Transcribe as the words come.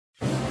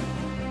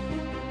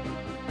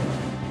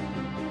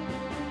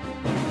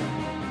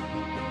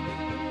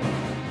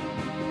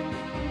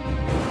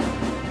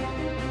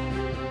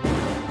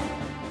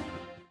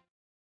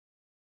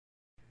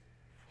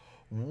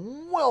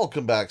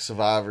Welcome back,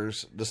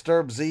 survivors.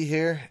 Disturbed Z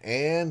here,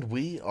 and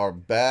we are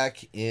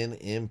back in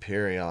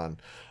Empyrion.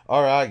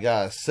 Alright,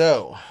 guys,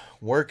 so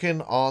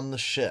working on the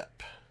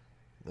ship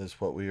is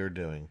what we are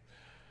doing.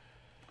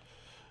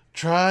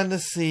 Trying to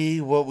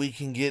see what we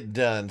can get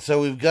done.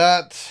 So we've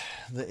got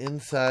the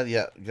inside,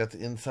 got the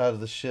inside of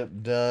the ship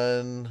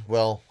done.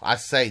 Well, I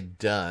say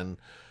done.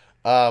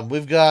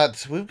 We've got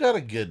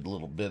a good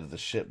little bit of the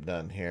ship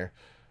done here.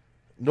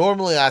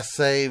 Normally I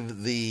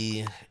save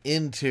the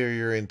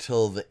interior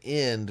until the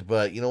end,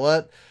 but you know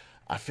what?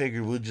 I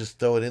figured we'd just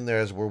throw it in there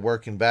as we're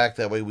working back.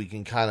 That way we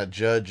can kind of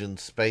judge and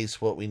space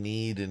what we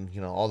need and,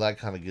 you know, all that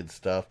kind of good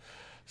stuff.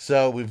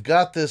 So we've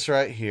got this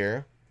right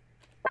here.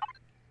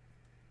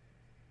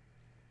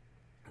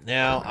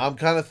 Now, I'm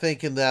kind of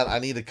thinking that I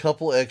need a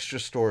couple extra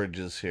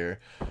storages here.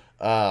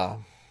 Let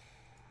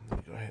me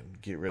go ahead and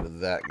get rid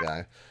of that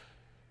guy.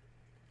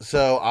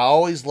 So I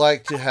always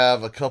like to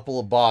have a couple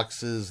of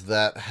boxes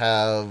that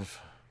have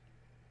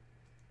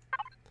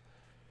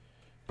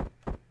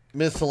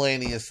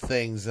miscellaneous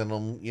things in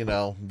them. You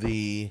know,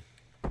 the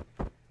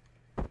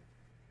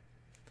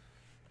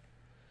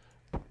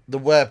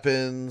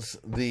weapons,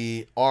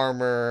 the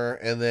armor,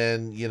 and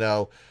then, you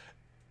know,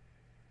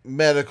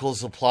 medical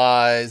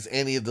supplies,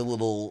 any of the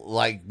little,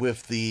 like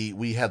with the,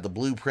 we had the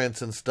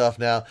blueprints and stuff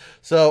now.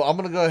 So I'm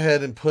going to go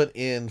ahead and put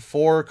in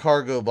 4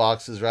 cargo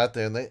boxes right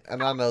there.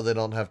 And I know they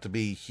don't have to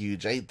be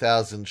huge.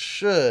 8,000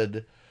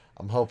 should,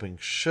 I'm hoping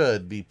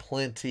should be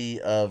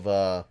plenty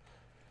of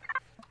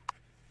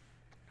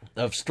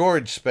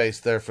storage space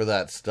there for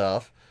that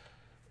stuff.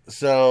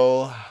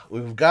 So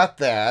we've got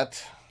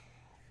that.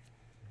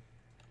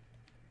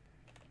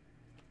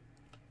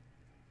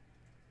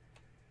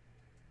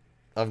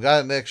 I've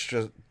got an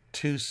extra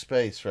 2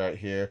 space right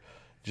here,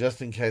 just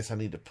in case I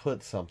need to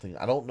put something.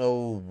 I don't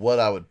know what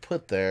I would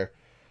put there.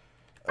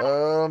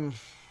 Let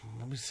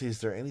me see.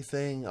 Is there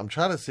anything? I'm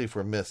trying to see if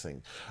we're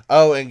missing.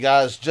 Oh, and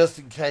guys, just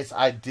in case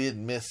I did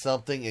miss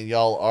something and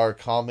y'all are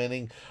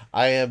commenting,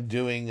 I am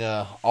doing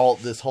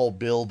this whole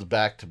build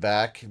back to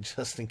back,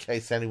 just in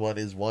case anyone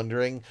is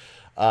wondering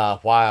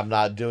why I'm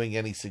not doing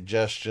any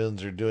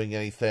suggestions or doing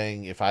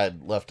anything. If I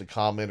had left a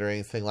comment or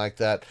anything like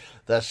that,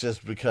 that's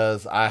just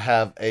because I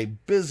have a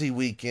busy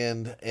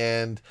weekend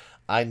and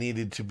I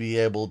needed to be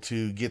able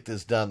to get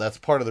this done. That's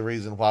part of the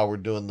reason why we're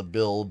doing the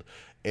build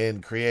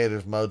in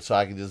creative mode, so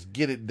I can just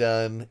get it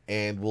done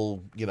and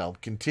we'll, you know,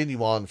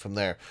 continue on from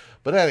there.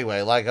 But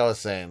anyway, like I was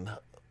saying,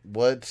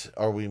 what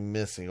are we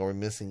missing? Are we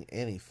missing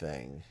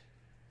anything?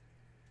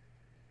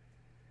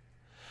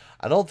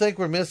 I don't think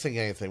we're missing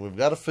anything. We've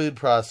got a food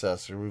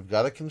processor. We've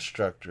got a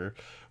constructor.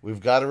 We've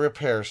got a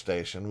repair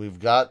station. We've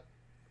got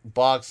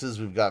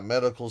boxes. We've got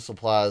medical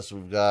supplies.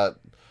 We've got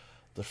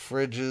the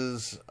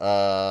fridges.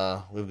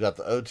 We've got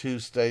the O2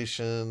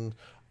 station.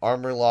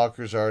 Armor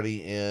lockers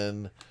already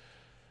in.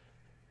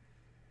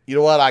 You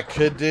know what I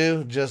could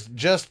do?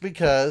 Just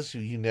because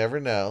you never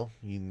know.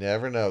 You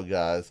never know,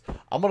 guys.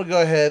 I'm going to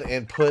go ahead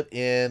and put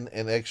in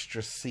an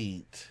extra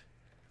seat.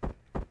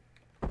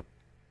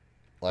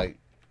 Like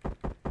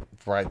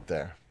right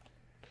there.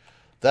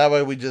 That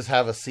way we just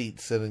have a seat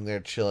sitting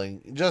there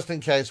chilling, just in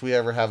case we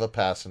ever have a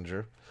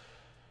passenger.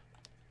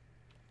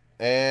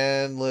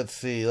 And let's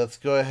see. Let's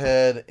go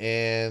ahead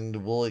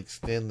and we'll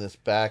extend this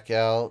back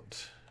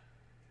out.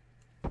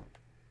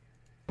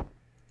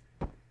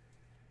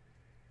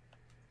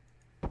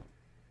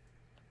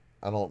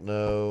 I don't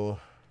know.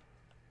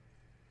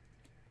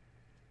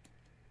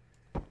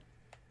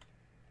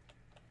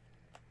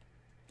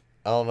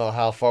 I don't know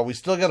how far. We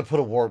still got to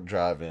put a warp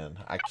drive in.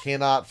 I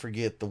cannot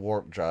forget the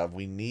warp drive.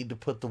 We need to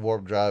put the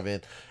warp drive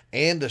in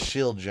and a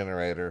shield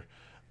generator.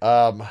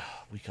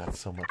 We got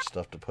so much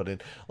stuff to put in.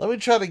 Let me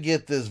try to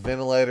get this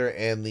ventilator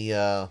and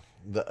the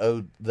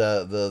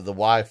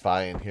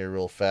Wi-Fi in here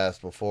real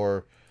fast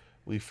before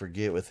we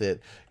forget with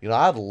it. You know,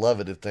 I'd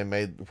love it if they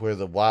made where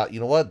the you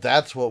know what?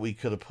 That's what we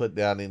could have put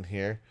down in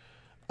here.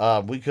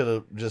 We could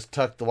have just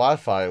tucked the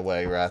Wi-Fi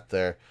away right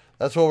there.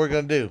 That's what we're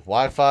going to do.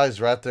 Wi-Fi is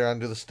right there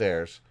under the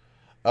stairs.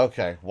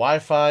 Okay,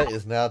 Wi-Fi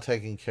is now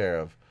taken care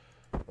of.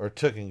 Or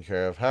taken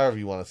care of, however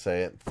you want to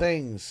say it.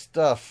 Things,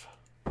 stuff.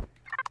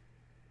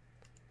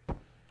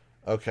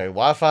 Okay,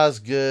 Wi-Fi is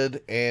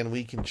good, and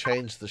we can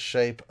change the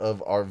shape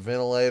of our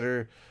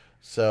ventilator.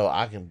 So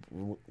I can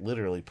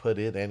literally put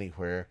it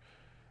anywhere.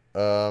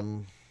 I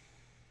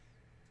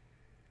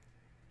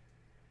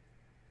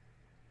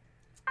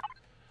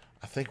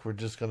think we're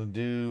just going to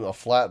do a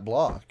flat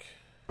block.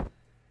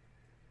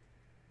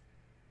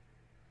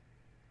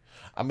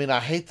 I mean, I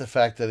hate the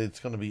fact that it's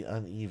going to be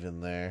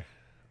uneven there.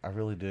 I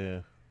really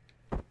do.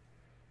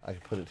 I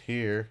can put it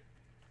here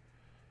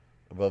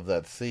above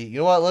that seat. You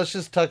know what? Let's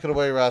just tuck it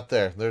away right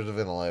there. There's a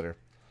ventilator.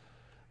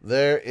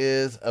 There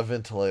is a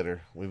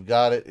ventilator. We've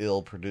got it.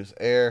 It'll produce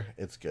air.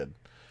 It's good.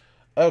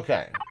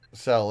 Okay.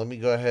 So let me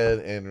go ahead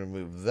and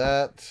remove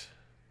that.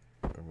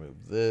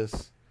 Remove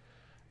this.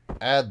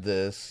 Add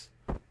this.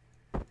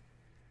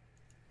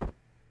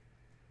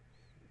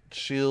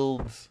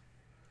 Shields.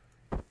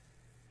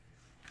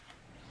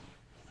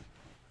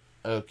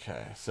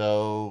 Okay,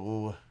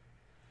 so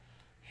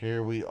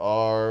Here we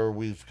are.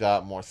 We've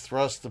got more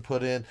thrust to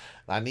put in.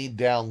 I need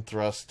down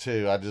thrust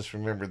too. I just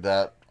remembered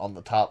that on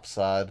the top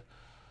side.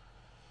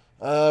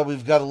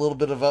 We've got a little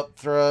bit of up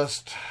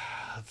thrust.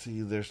 Let's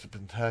see. There's the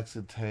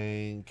pentaxid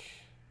tank.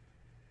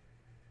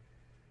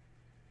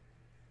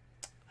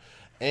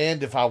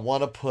 And if I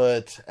want to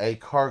put a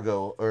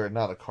cargo, or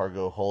not a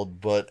cargo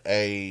hold, but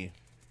a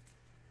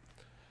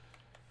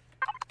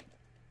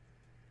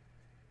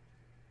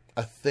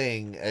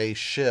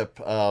ship,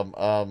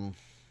 an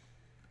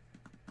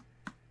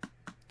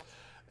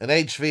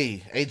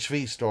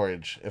HV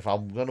storage. If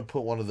I'm going to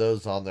put one of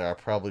those on there, I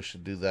probably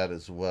should do that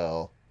as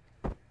well.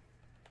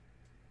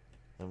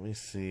 Let me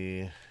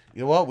see.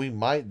 You know what? We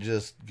might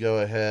just go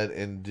ahead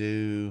and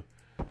do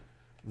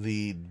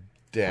the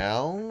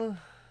down.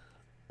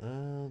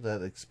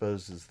 That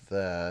exposes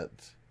that.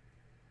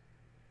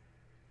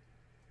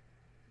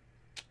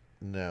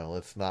 No,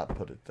 let's not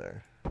put it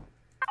there.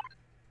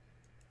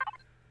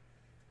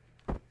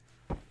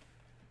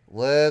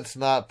 Let's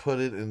not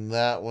put it in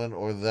that one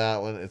or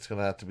that one. It's going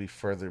to have to be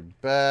further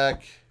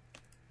back.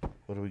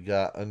 What do we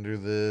got under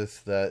this?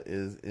 That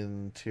is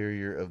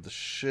interior of the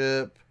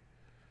ship.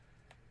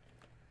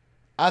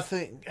 I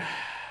think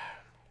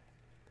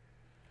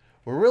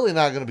we're really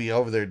not going to be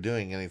over there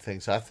doing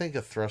anything, so I think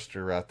a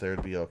thruster right there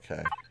would be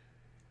okay.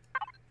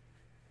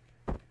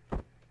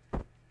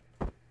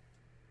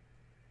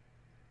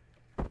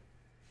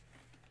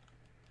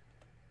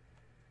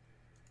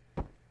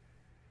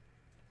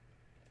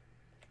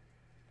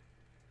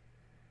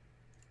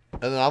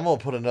 And then I'm going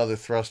to put another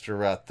thruster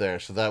right there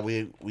so that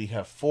we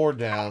have 4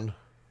 down.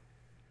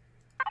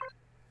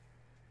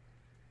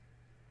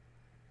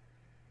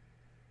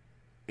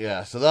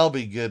 Yeah, so that'll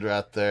be good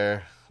right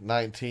there.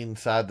 19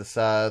 side to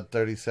side,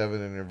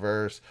 37 in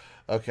reverse.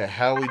 Okay,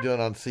 how are we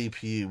doing on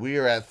CPU? We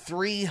are at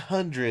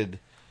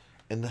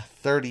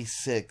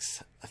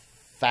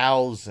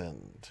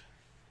 336,000.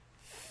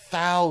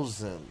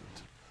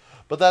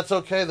 But that's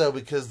okay, though,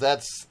 because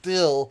that's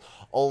still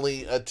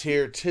only a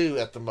tier 2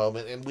 at the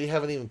moment, and we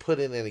haven't even put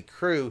in any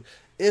crew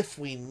if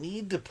we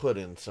need to put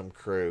in some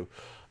crew.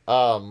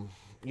 You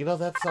know,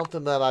 that's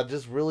something that I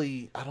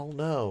don't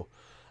know.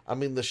 I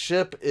mean, the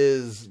ship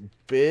is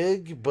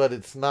big, but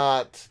it's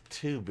not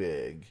too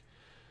big.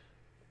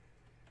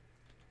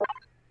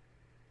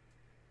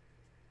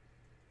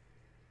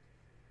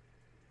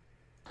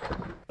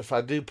 If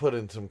I do put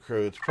in some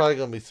crew, it's probably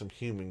going to be some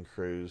human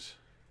crews.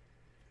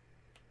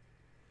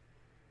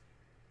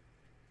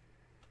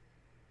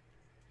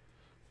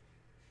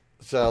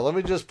 So let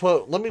me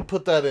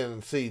put that in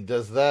and see,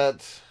 does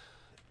that,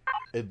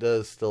 it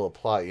does still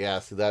apply. Yeah,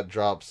 see, that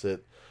drops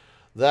it.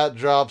 That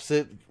drops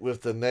it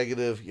with the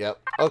negative. Yep.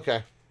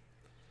 Okay.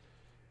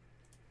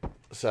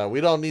 So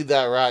we don't need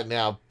that right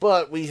now,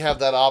 but we have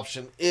that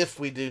option if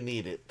we do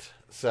need it.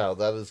 So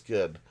that is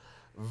good.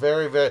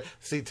 Very, very.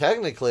 See,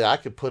 technically, I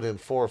could put in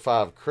 4 or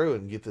 5 crew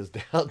and get this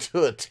down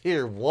to a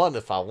tier 1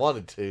 if I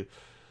wanted to.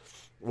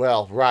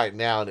 Well, right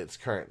now in its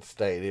current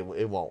state,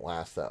 it won't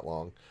last that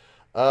long.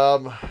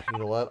 You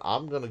know what?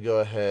 I'm going to go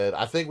ahead.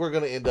 I think we're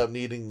going to end up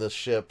needing the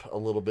ship a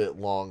little bit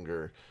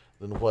longer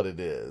than what it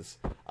is.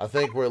 I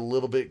think we're a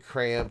little bit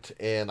cramped,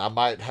 and I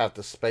might have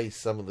to space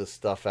some of this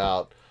stuff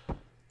out.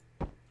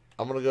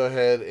 I'm going to go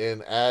ahead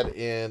and add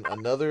in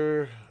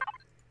another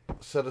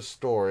set of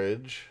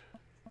storage.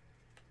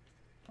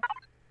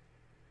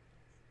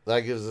 That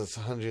gives us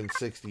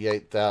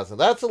 168,000.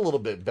 That's a little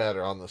bit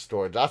better on the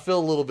storage. I feel a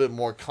little bit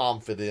more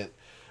confident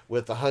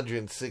with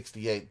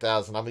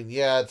 168,000. I mean,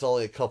 yeah, it's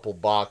only a couple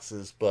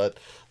boxes, but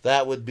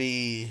that'd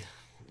be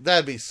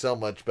so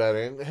much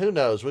better. And who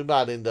knows, we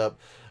might end up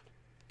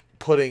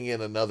putting in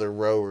another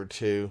row or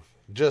two,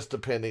 just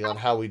depending on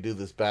how we do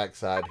this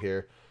backside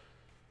here.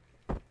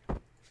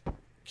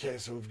 Okay,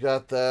 so we've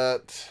got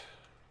that.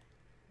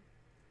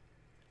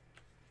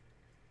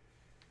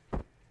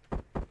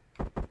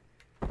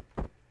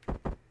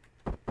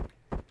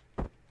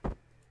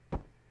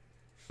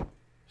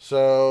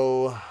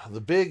 So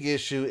the big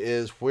issue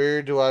is,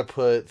 where do I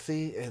put,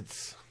 see,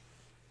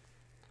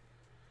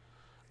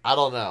 I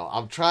don't know.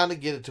 I'm trying to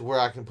get it to where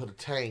I can put a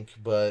tank,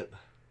 but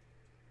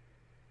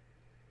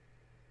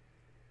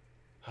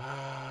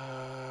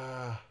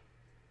I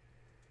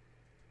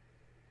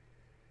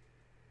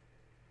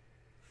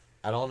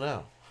don't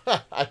know.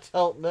 I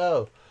don't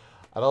know.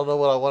 I don't know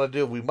what I want to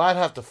do. We might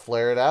have to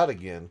flare it out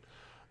again.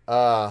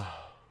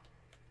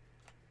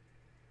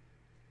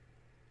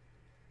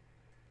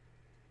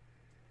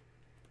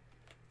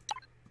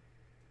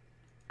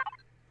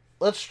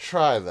 Let's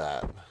try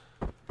that.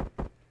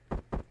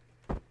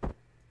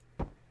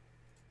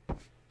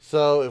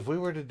 So if we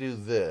were to do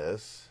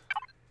this,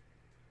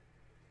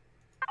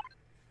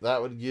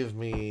 that would give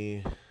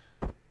me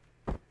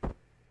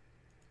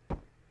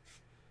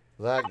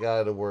that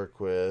guy to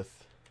work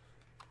with.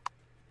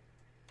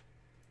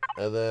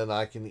 And then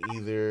I can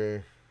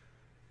either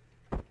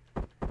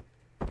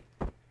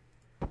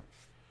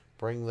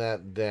bring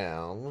that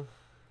down.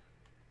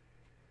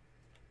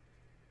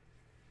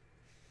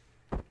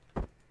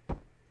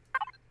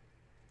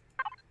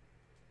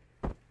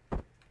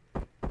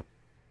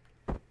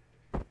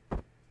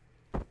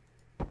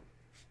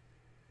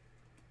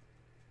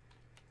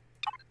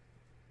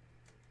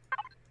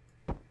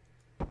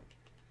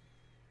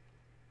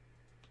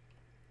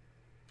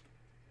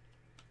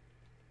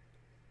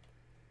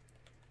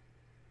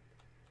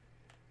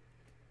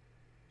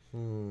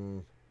 Hmm.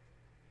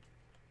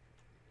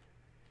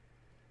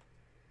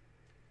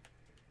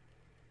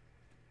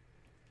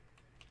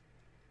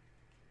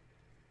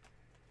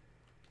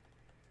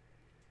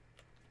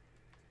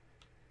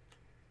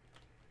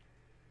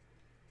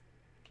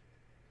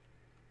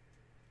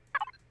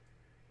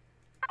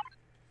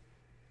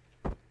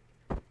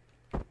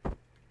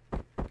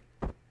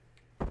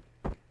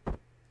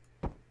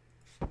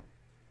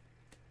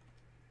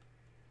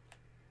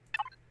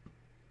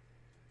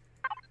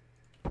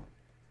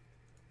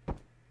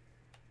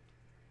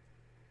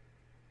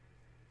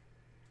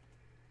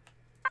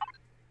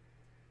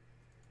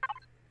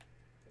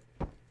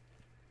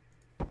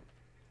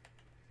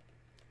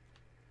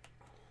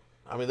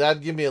 I mean,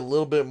 that'd give me a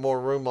little bit more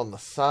room on the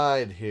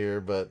side here,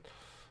 but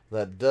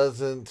that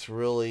doesn't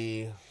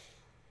really...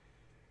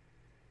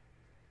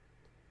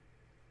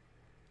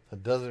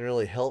 That doesn't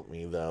really help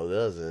me, though,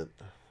 does it?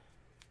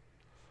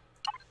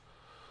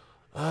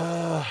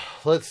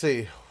 Let's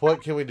see.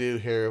 What can we do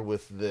here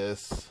with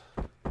this?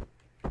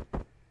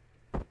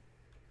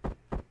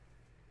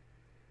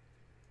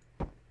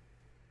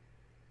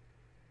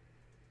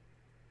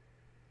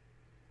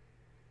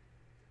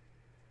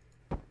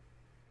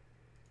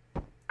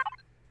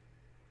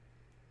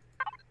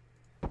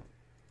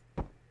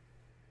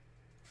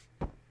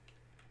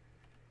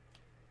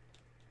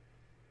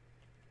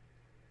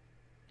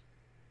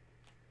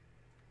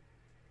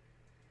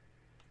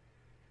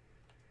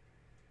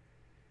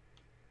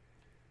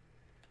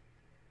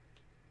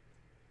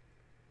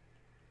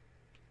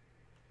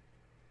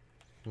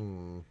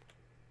 Hmm.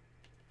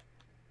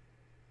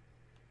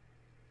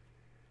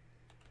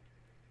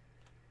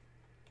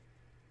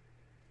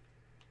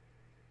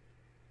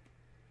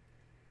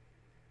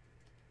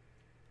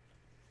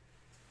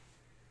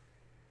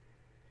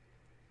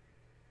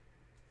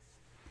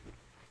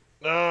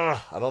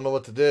 I don't know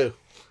what to do.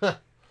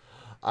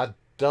 I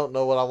don't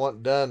know what I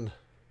want done.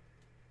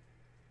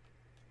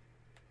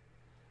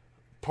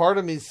 Part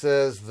of me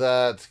says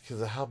that,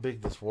 because of how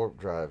big this warp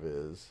drive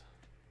is,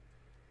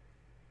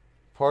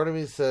 part of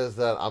me says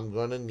that I'm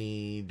going to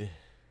need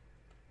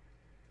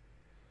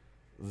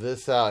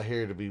this out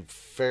here to be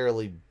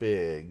fairly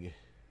big.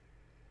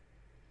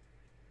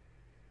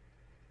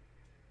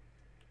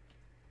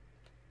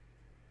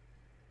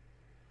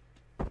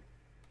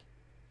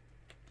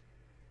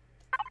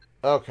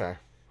 Okay.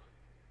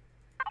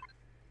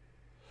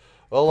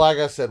 Well, like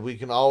I said, we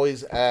can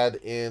always add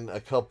in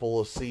a couple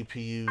of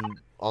CPU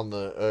on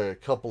the, a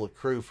couple of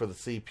crew for the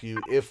CPU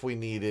if we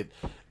need it.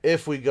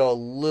 If we go a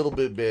little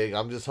bit big,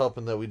 I'm just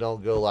hoping that we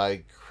don't go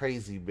like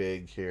crazy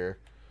big here.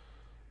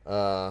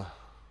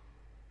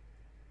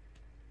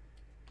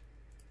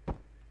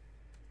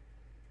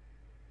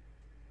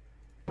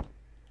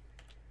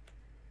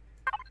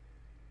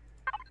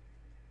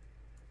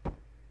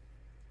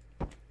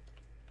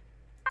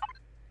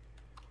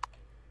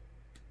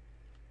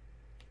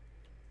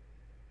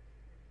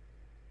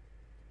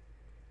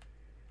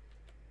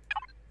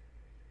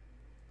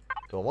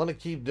 Do I want to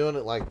keep doing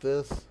it like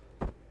this?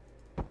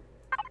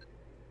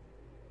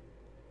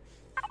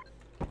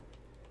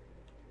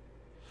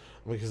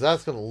 Because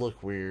that's going to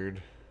look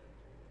weird.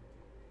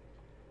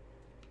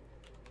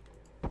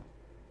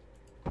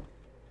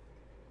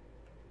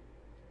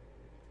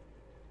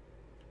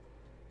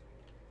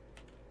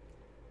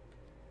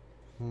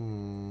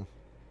 Hmm.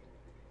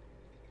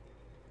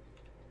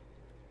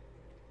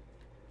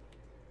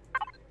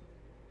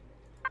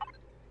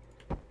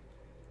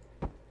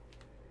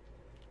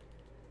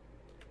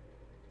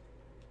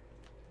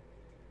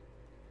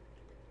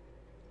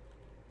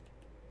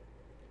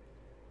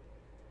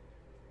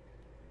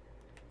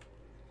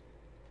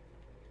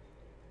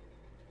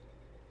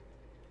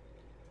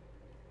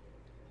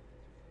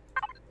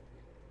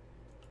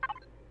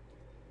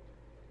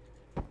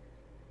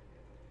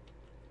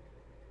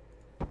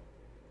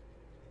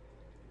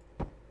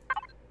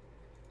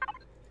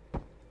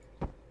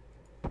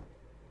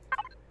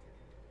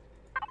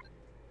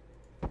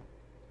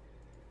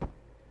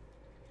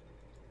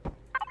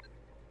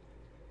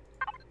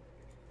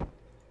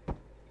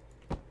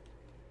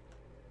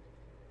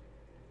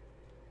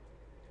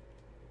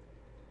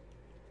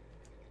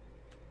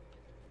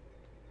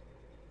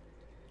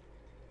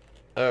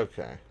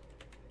 Okay.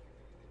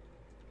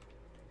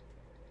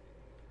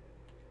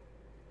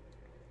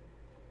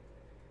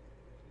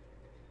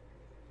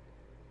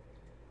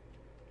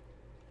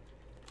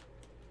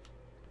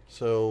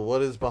 So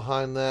what is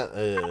behind that?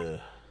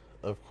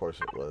 Of course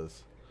it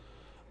was.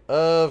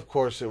 Of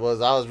course it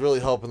was. I was really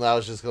hoping that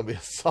was just going to be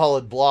a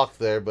solid block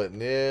there, but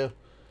no.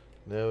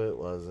 No, it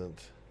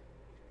wasn't.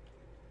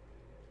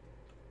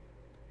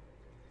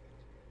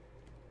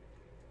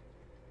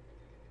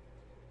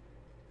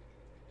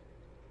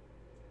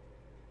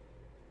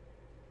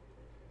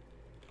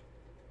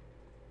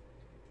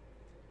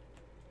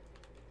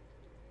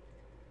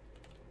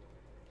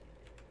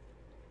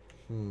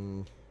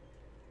 Hmm.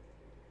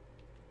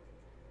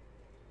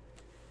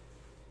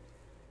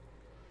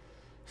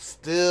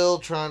 Still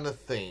trying to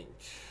think.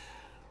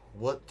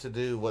 What to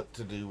do, what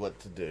to do,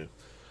 what to do.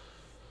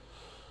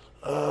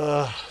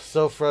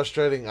 So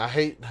frustrating. I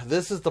hate,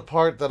 this is the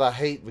part that I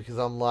hate because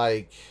I'm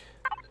like,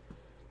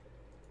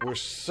 we're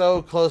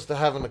so close to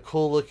having a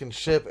cool looking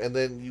ship, and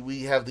then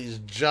we have these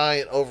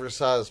giant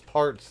oversized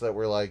parts that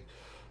we're like,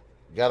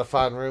 gotta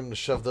find room to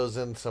shove those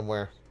in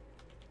somewhere.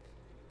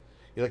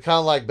 You know, kind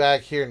of like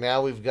back here,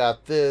 now we've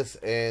got this,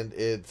 and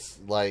it's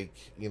like,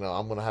 you know,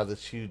 I'm gonna have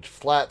this huge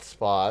flat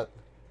spot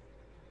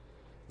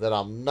that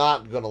I'm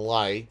not gonna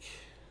like.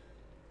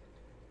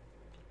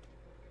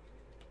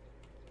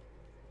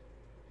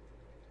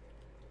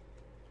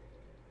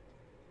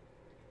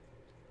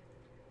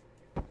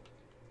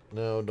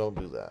 No, don't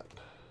do that.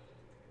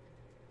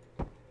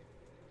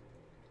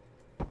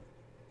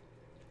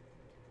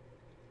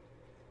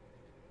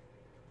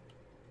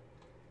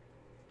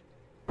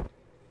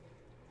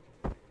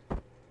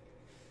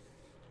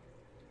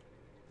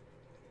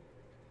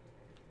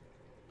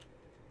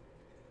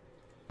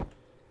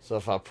 So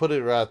if I put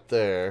it right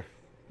there,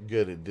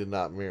 good, it did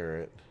not mirror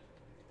it.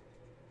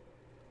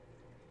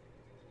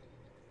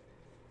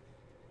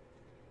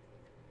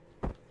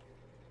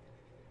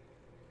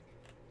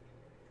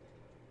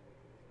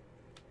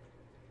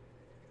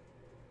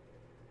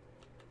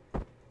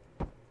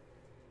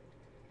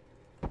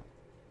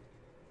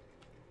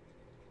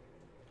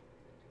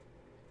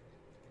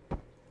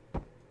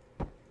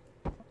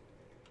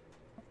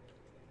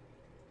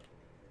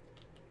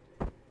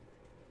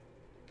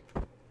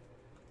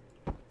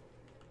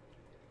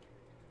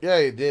 Yeah,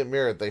 it didn't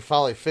mirror it. They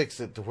finally fixed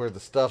it to where the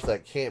stuff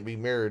that can't be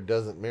mirrored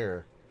doesn't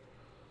mirror.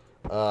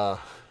 Uh,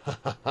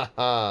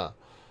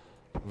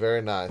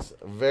 very nice.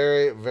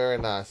 Very, very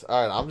nice.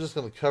 Alright, I'm just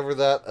going to cover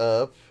that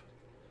up.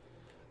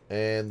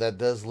 And that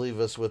does leave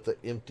us with the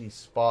empty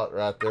spot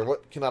right there.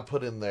 What can I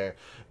put in there?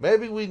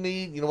 Maybe we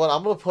need, you know what,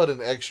 I'm going to put an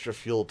extra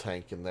fuel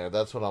tank in there.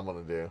 That's what I'm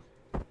going to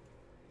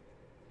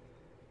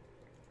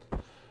do.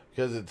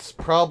 Because it's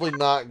probably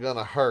not going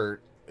to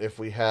hurt if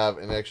we have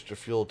an extra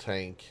fuel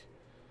tank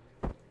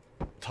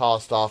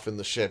tossed off in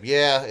the ship.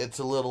 Yeah, it's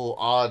a little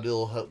odd.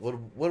 What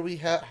do we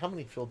have? How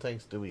many fuel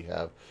tanks do we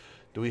have?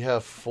 Do we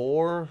have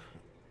 4?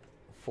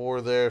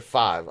 4 there.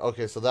 5.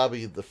 Okay, so that'll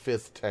be the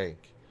 5th tank.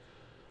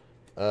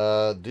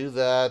 Do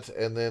that,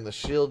 and then the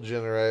shield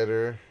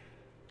generator.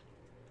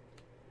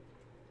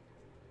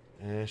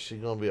 And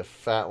she's gonna be a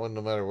fat one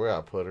no matter where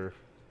I put her.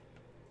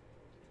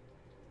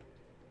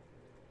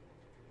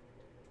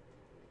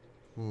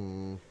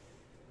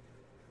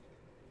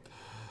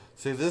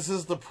 See, this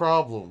is the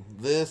problem.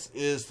 This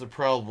is the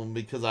problem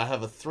because I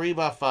have a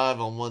 3x5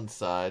 on one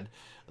side,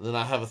 and then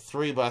I have a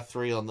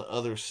 3x3 on the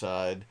other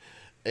side.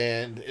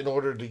 And in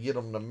order to get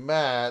them to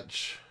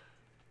match,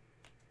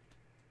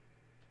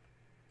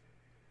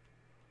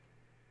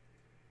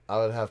 I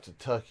would have to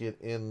tuck it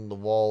in the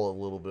wall a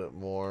little bit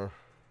more.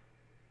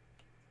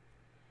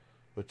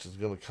 Which is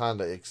going to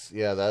kind of,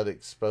 yeah, that'd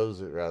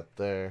expose it right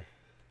there.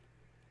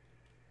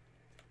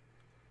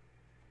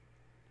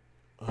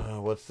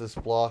 What's this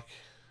block?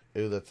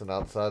 Ooh, that's an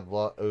outside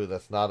block. Ooh,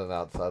 that's not an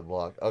outside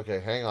block.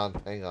 Okay, hang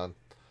on, hang on.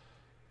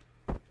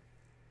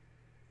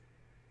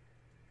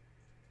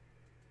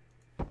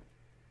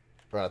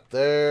 Right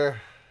there.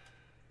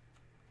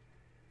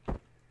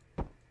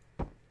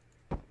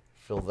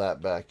 Fill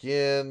that back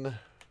in.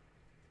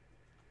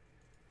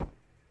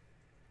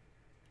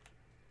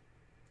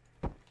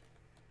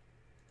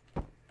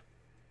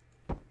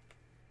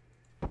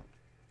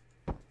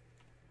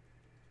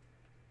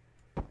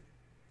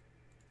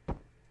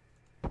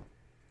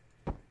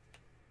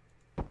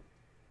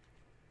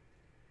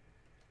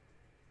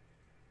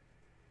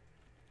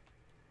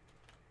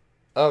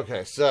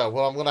 Okay, so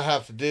what I'm going to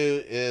have to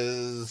do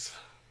is...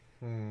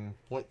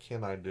 what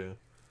can I do?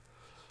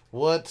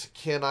 What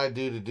can I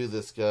do to do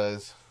this,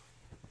 guys?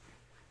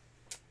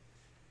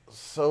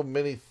 So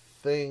many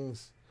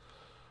things.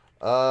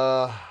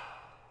 Let's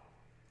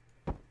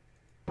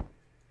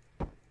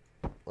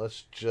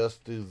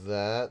just do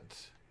that.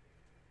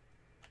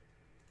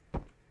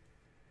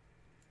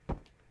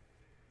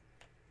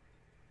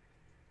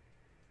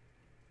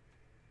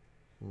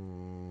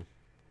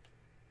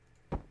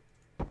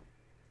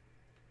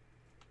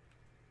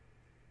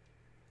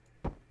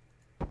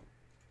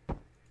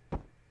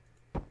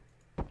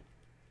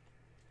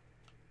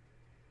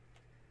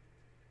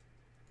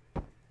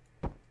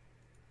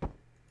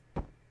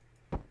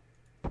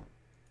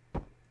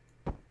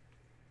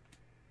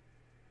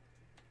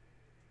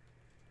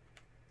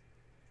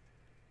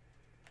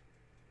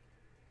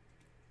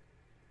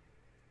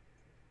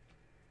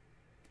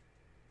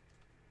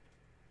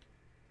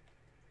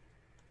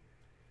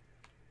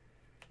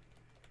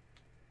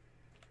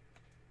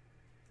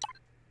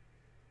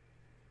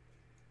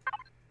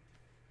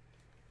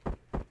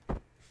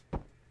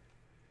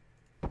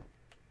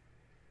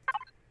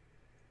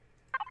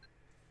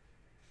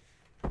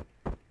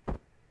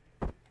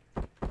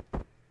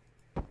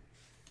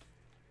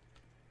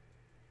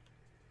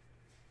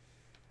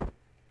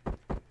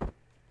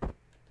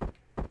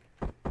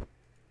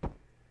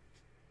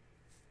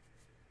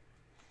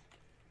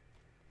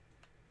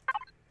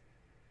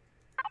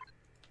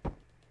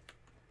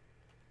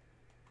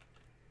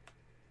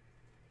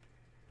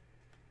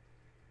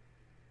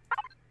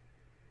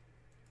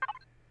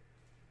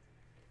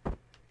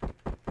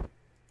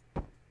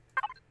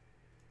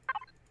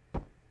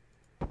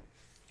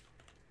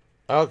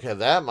 Okay,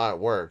 that might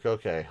work.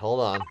 Okay,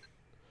 hold on.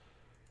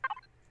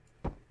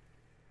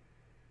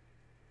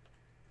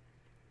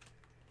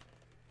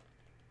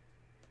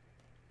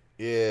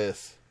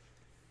 Yes.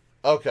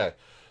 Okay.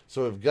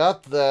 So we've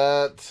got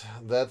that.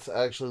 That's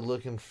actually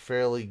looking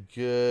fairly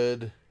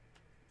good.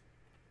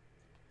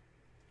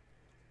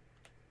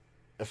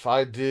 If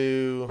I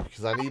do,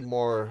 because I need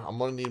more, I'm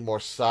going to need more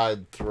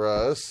side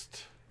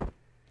thrust.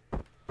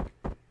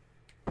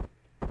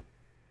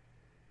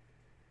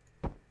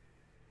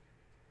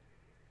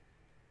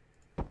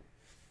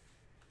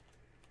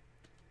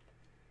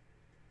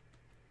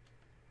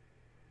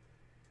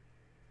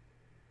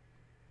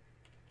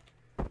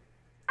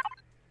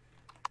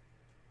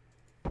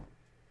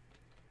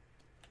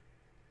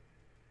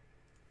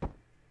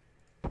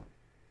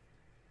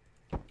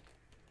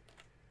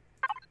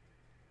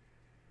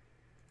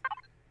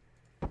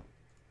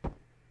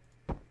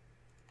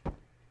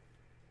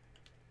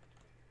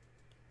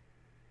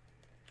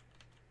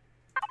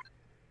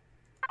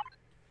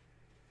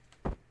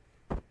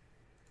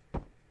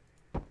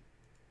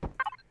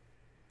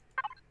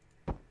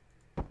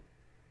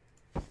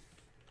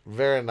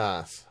 Very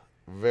nice.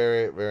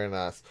 Very, very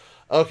nice.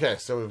 Okay,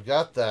 so we've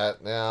got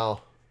that.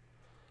 Now,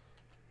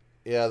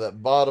 yeah,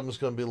 that bottom's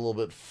going to be a little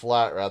bit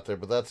flat right there,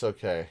 but that's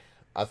okay.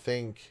 I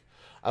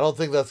don't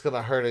think that's going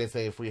to hurt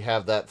anything if we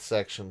have that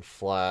section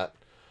flat.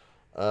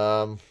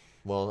 Well,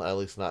 at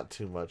least not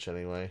too much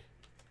anyway.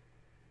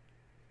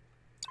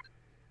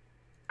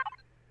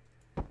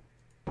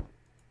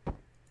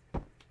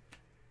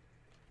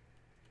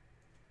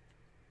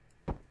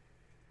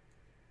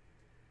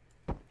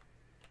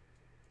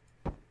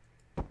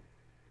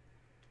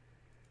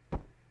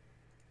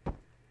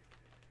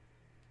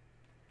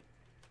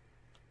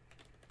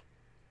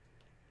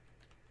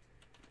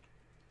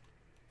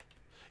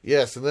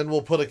 Yes, and then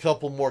we'll put a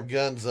couple more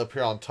guns up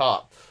here on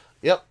top.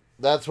 Yep,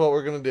 that's what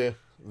we're going to do.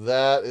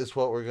 That is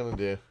what we're going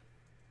to do.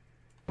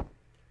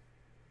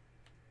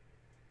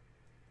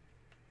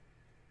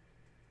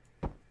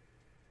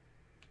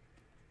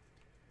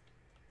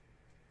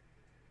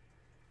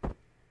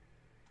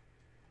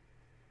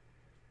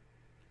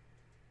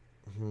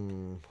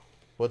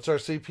 What's our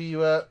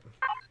CPU at?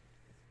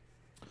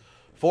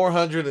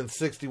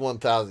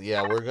 461,000.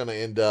 Yeah, we're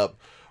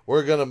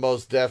going to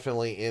most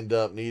definitely end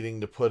up needing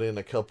to put in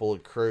a couple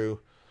of crew.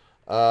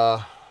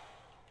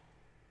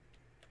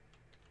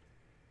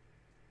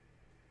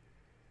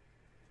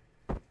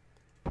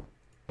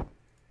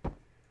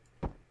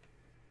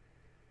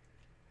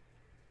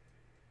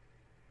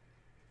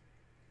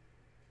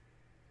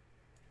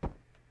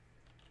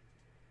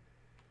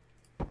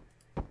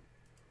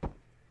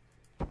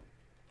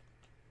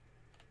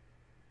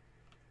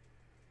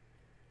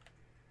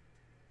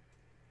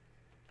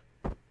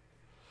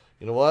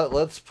 You know what?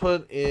 Let's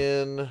put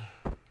in...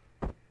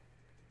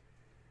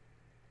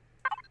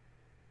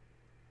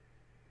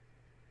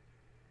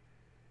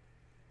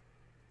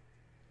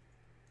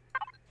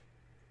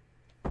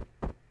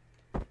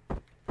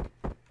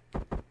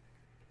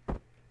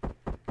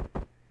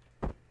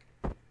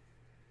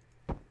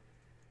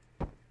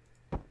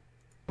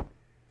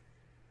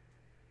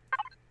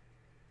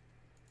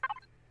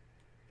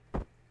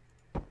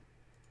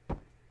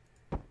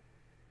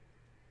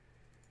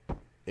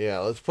 Yeah,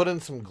 let's put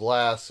in some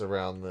glass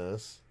around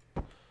this.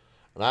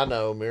 And I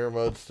know mirror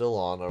mode's still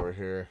on over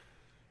here.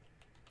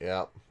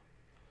 Yep.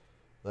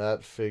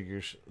 That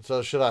figures.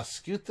 So should I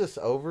scoot this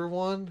over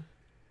one?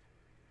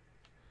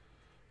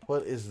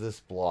 What is this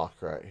block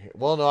right here?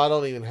 Well, no, I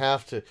don't even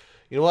have to.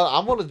 You know what?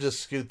 I'm going to just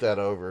scoot that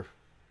over.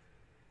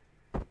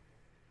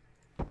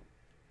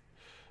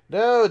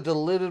 No, it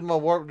deleted my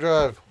warp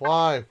drive.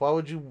 Why? Why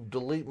would you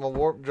delete my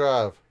warp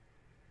drive?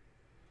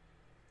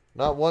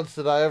 Not once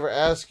did I ever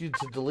ask you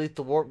to delete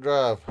the warp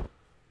drive.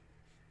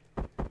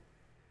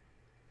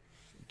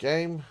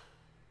 Game.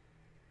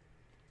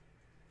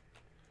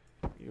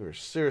 You are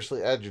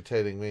seriously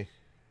agitating me.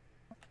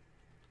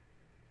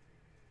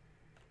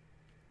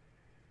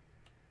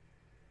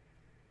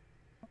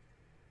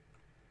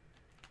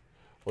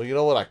 Well, you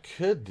know what I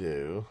could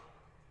do?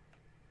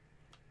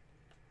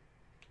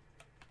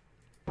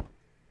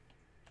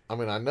 I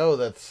mean, I know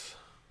that's...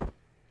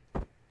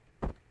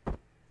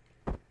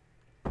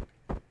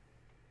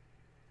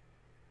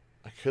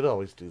 I could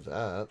always do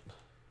that.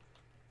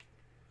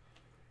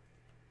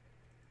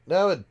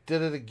 No, it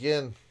did it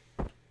again.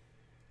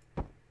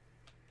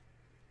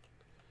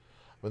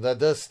 But that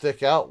does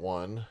stick out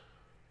one.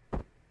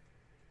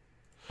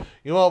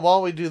 You know what?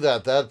 While we do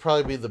that, that'd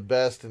probably be the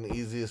best and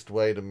easiest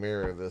way to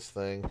mirror this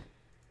thing.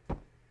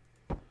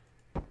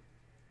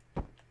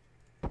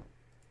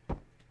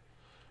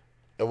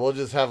 And we'll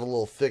just have a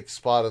little thick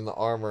spot in the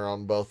armor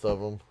on both of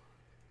them.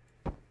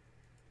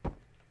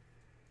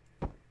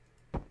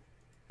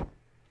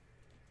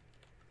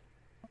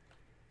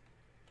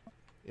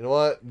 You know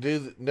what? Do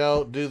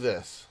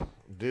this.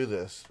 Do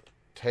this.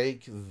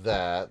 Take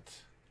that.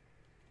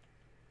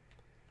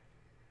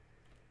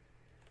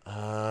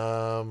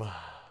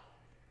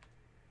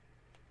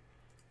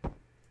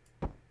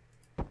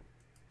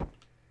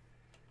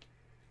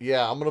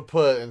 Yeah, I'm gonna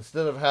put,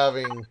 instead of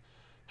having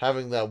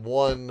that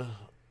one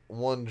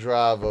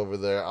drive over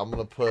there, I'm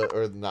gonna put,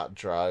 or not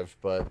drive,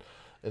 but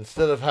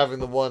instead of having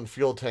the one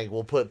fuel tank,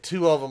 we'll put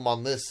two of them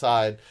on this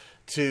side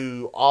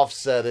to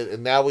offset it,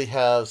 and now we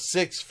have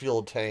 6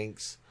 fuel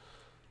tanks,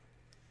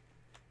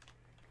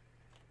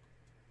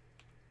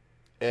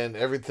 and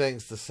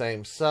everything's the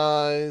same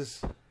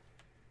size.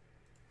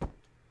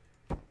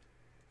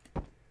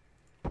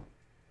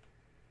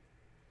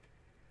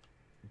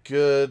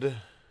 Good.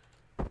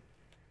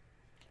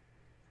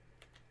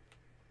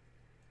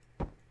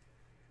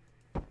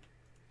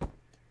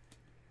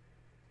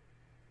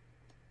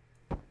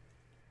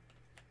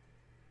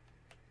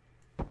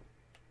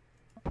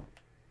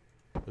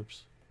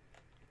 Oops.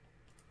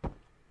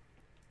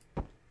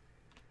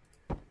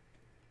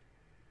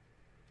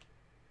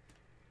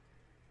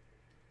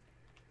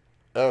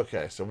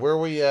 Okay, so where are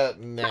we at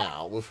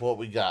now with what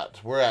we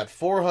got? We're at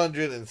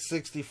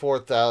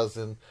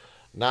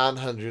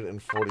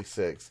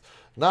 464,946.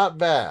 Not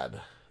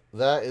bad.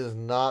 That is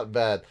not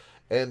bad.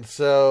 And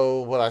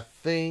so what I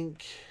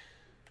think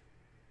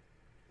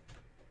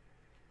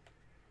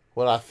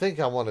I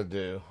want to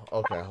do.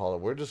 Okay, hold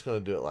on. We're just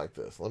going to do it like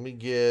this. Let me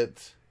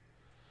get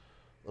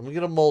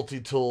a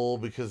multi-tool,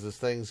 because this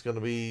thing's going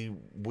to be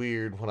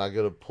weird when I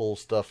go to pull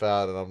stuff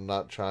out and I'm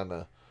not trying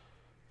to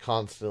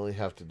constantly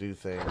have to do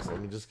things.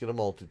 Let me just get a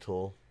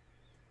multi-tool.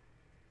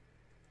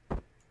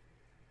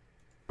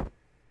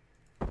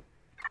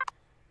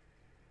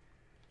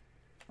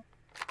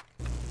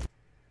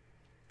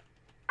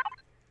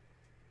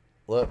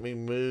 Let me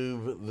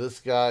move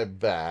this guy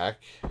back.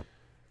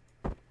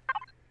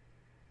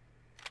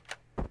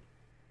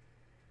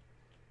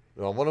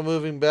 Do I want to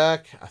move him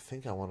back? I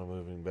think I want to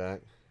move him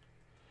back.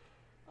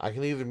 I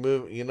can either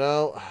move, you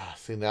know.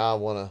 See, now I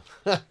want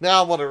to.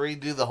 Now I want to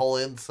redo the whole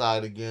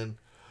inside again.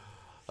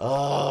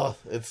 Oh,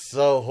 it's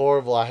so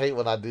horrible. I hate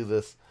when I do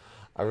this.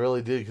 I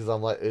really do, because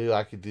I'm like, ooh,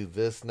 I could do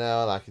this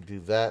now, and I could do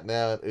that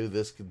now, and ooh,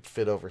 this could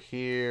fit over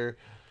here.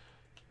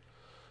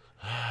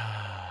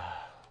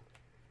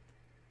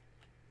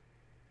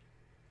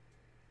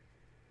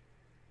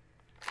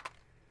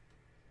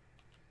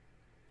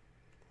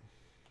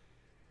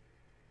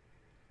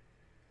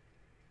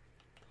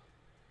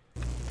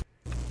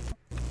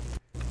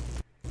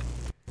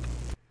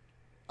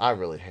 I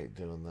really hate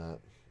doing that.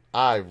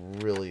 I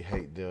really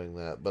hate doing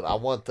that. But I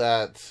want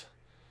that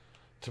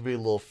to be a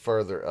little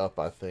further up,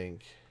 I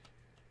think.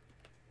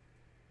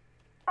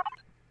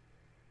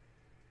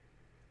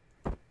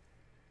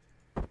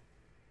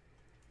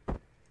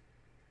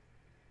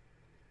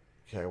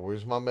 Okay,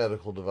 where's my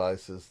medical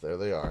devices? There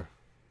they are.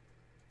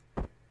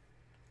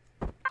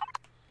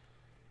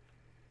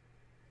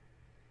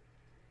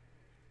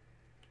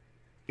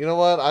 You know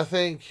what? I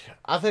think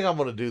I'm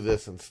going to do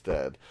this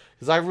instead,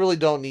 because I really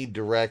don't need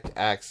direct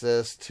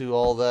access to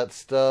all that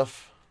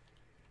stuff.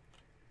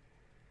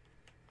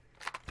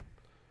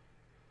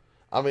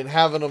 I mean,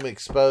 having them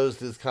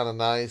exposed is kind of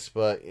nice,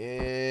 but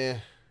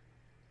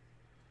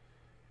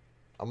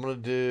I'm going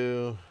to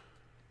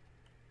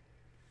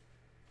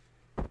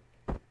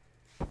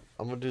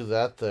do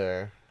that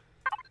there.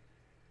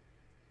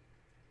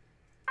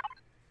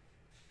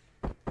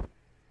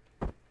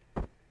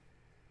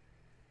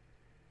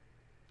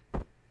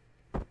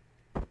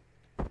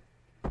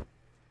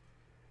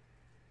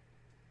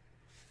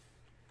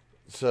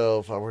 So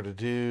if I were to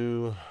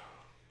do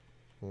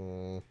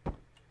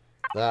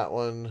that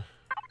one,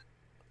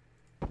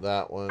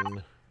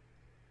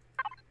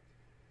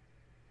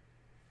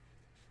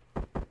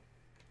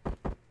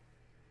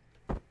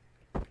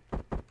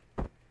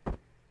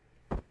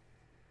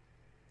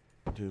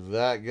 do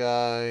that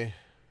guy,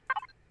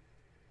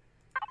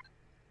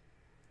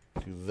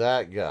 do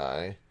that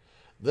guy,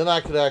 then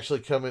I could actually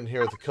come in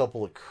here with a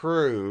couple of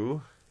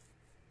crew.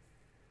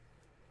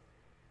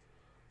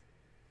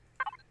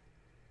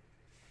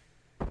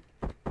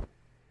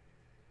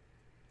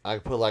 I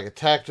could put like a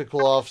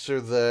tactical officer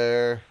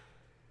there.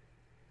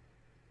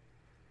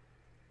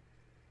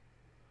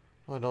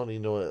 Oh, I don't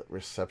need no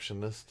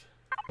receptionist.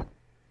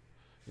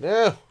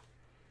 No!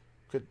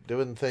 Quit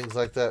doing things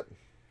like that.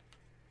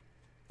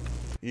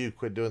 You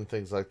quit doing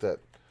things like that.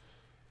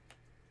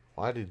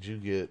 Why did you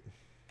get...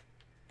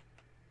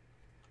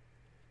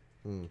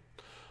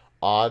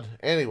 Odd.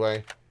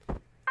 Anyway.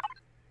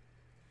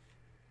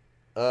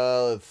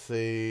 Let's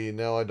see.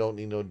 No, I don't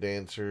need no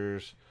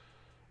dancers.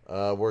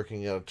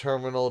 Working at a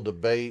terminal,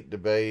 debate,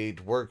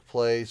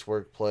 workplace,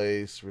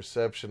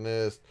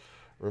 receptionist,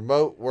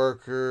 remote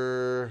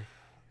workers,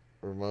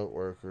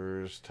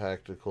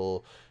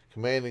 tactical,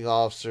 commanding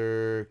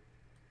officer,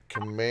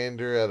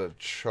 commander at a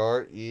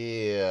chart.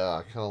 Yeah,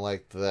 I kind of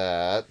like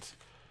that.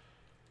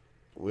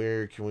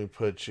 Where can we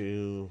put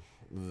you?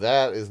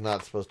 That is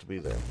not supposed to be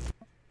there.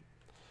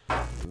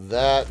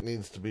 That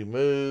needs to be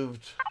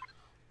moved.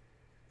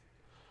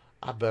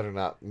 I better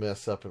not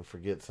mess up and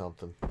forget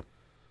something.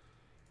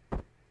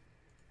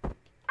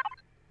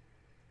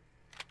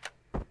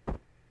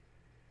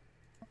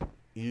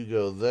 You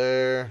go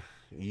there.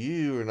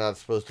 You are not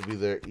supposed to be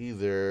there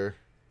either.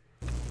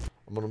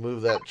 I'm I'm going to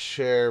move that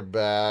chair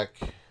back.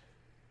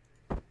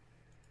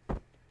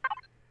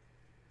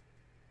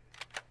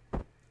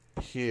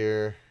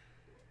 Here.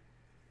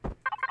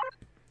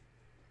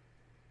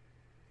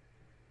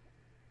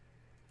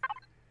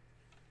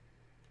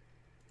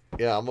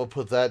 Yeah, I'm going to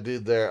put that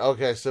dude there.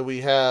 Okay, so we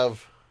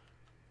have...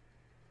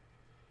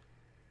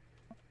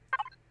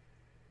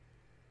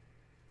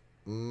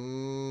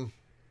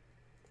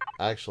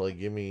 actually,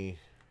 give me...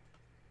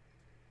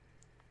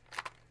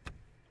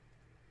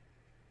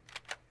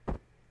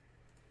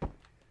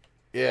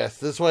 Yes,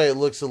 this way it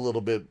looks a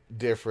little bit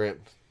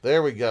different.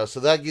 There we go. So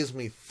that gives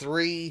me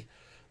three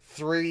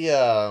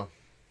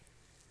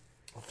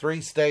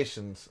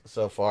stations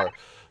so far.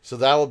 So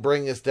that will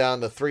bring us down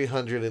to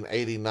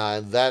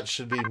 389. That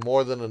should be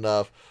more than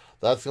enough.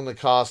 That's going to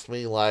cost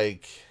me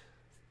like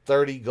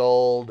 30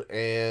 gold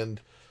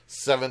and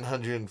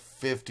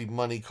 750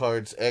 money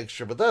cards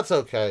extra. But that's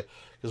okay,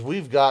 because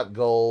we've got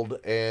gold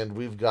and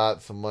we've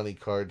got some money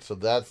cards. So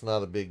that's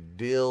not a big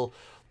deal.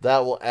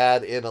 That will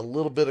add in a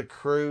little bit of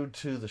crew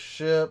to the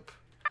ship.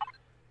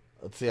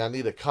 Let's see, I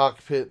need a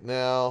cockpit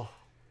now,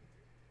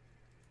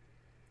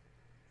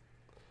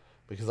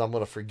 because I'm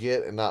going to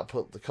forget and not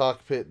put the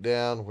cockpit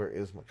down. Where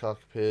is my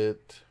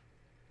cockpit?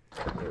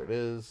 There it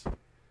is.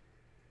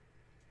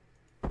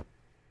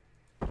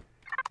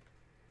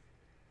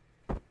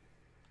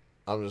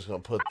 I'm just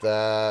going to put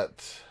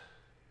that.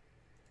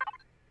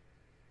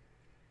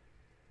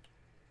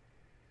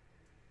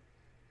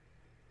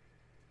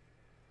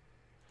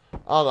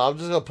 I don't know. I'm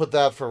just going to put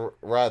that for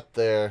right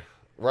there.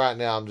 Right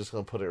now, I'm just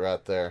going to put it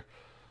right there.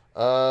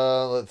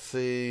 Let's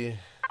see.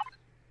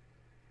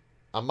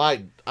 I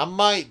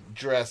might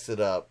dress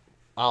it up.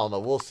 I don't know.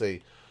 We'll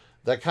see.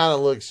 That kind of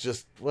looks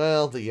just,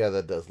 well, yeah,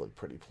 that does look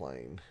pretty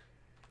plain.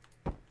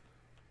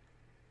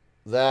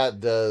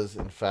 That does,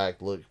 in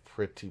fact, look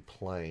pretty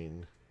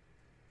plain.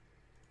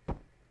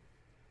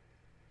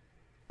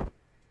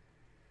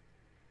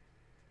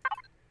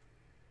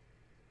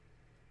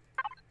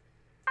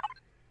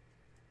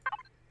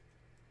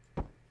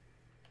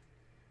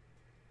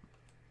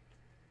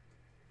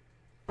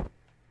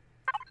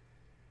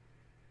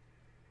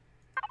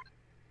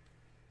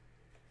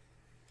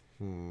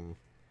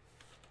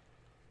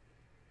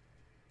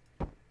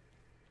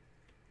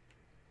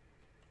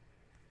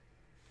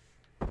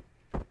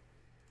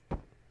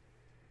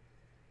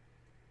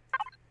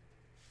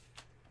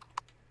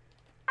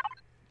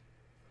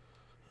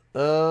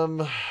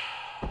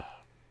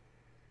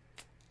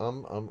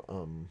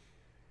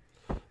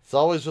 It's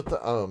always with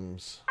the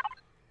ums.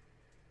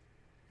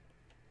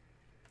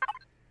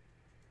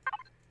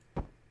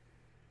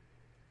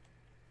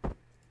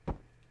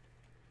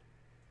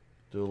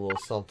 Do a little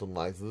something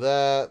like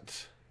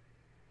that.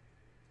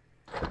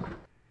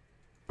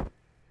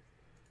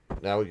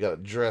 Now we got to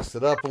dress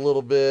it up a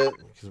little bit,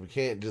 because we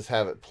can't just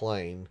have it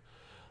plain.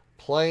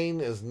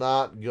 Plain is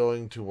not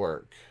going to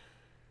work.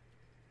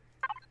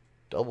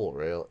 Double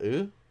rail.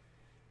 Ooh.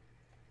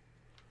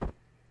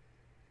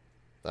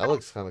 That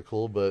looks kind of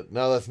cool, but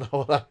no, that's not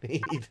what I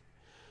need.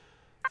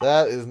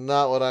 That is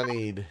not what I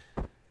need.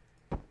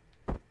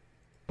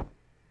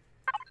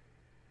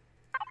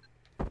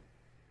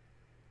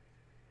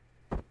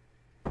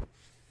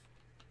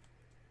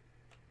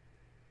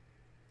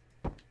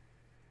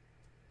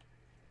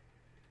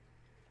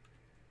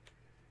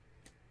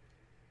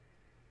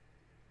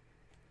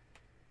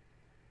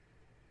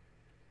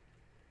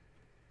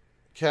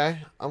 Okay,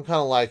 I'm kind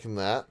of liking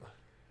that.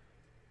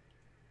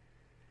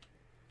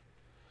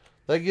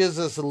 That gives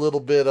us a little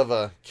bit of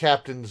a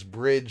Captain's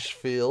Bridge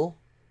feel.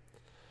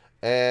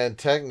 And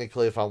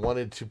technically, if I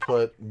wanted to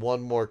put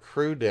one more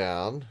crew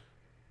down,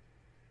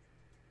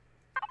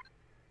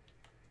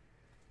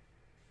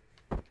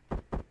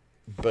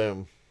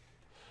 boom.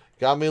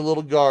 Got me a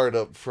little guard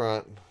up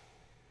front.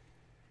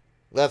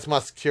 That's my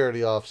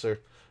security officer.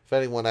 If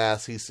anyone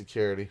asks, he's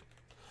security.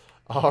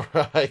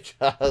 Alright,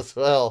 guys.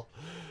 Well,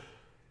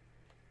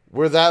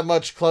 we're that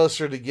much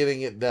closer to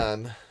getting it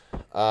done.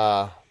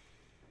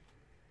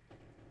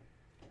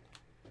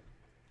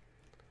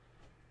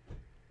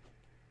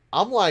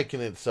 I'm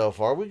liking it so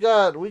far. We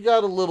got a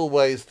little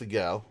ways to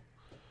go.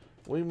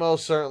 We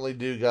most certainly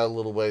do got a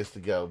little ways to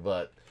go,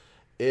 but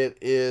it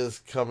is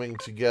coming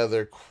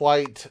together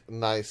quite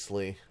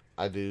nicely,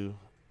 I do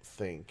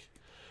think.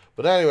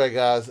 But anyway,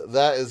 guys,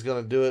 that is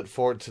going to do it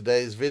for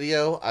today's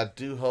video. I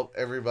do hope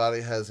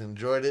everybody has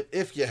enjoyed it.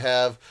 If you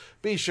have,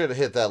 be sure to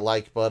hit that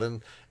like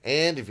button.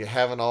 And if you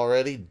haven't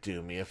already,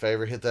 do me a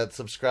favor, hit that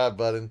subscribe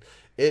button.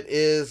 It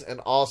is an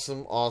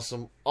awesome,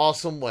 awesome,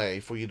 awesome way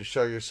for you to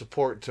show your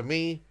support to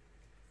me,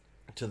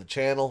 to the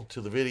channel, to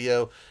the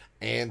video,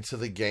 and to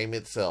the game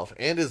itself.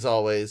 And as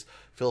always,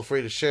 feel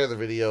free to share the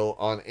video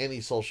on any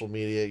social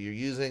media you're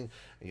using.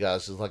 And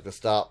guys, just like to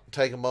stop,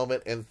 take a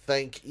moment, and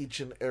thank each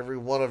and every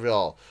one of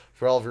y'all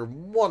for all of your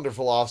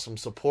wonderful, awesome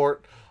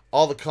support,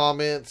 all the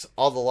comments,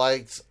 all the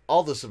likes,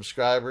 all the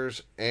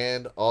subscribers,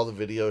 and all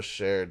the videos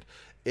shared.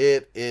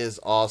 It is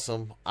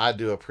awesome. I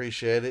do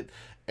appreciate it.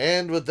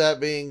 And with that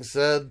being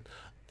said,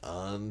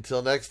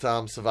 until next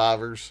time,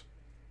 survivors.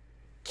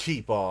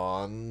 keep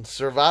on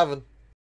surviving.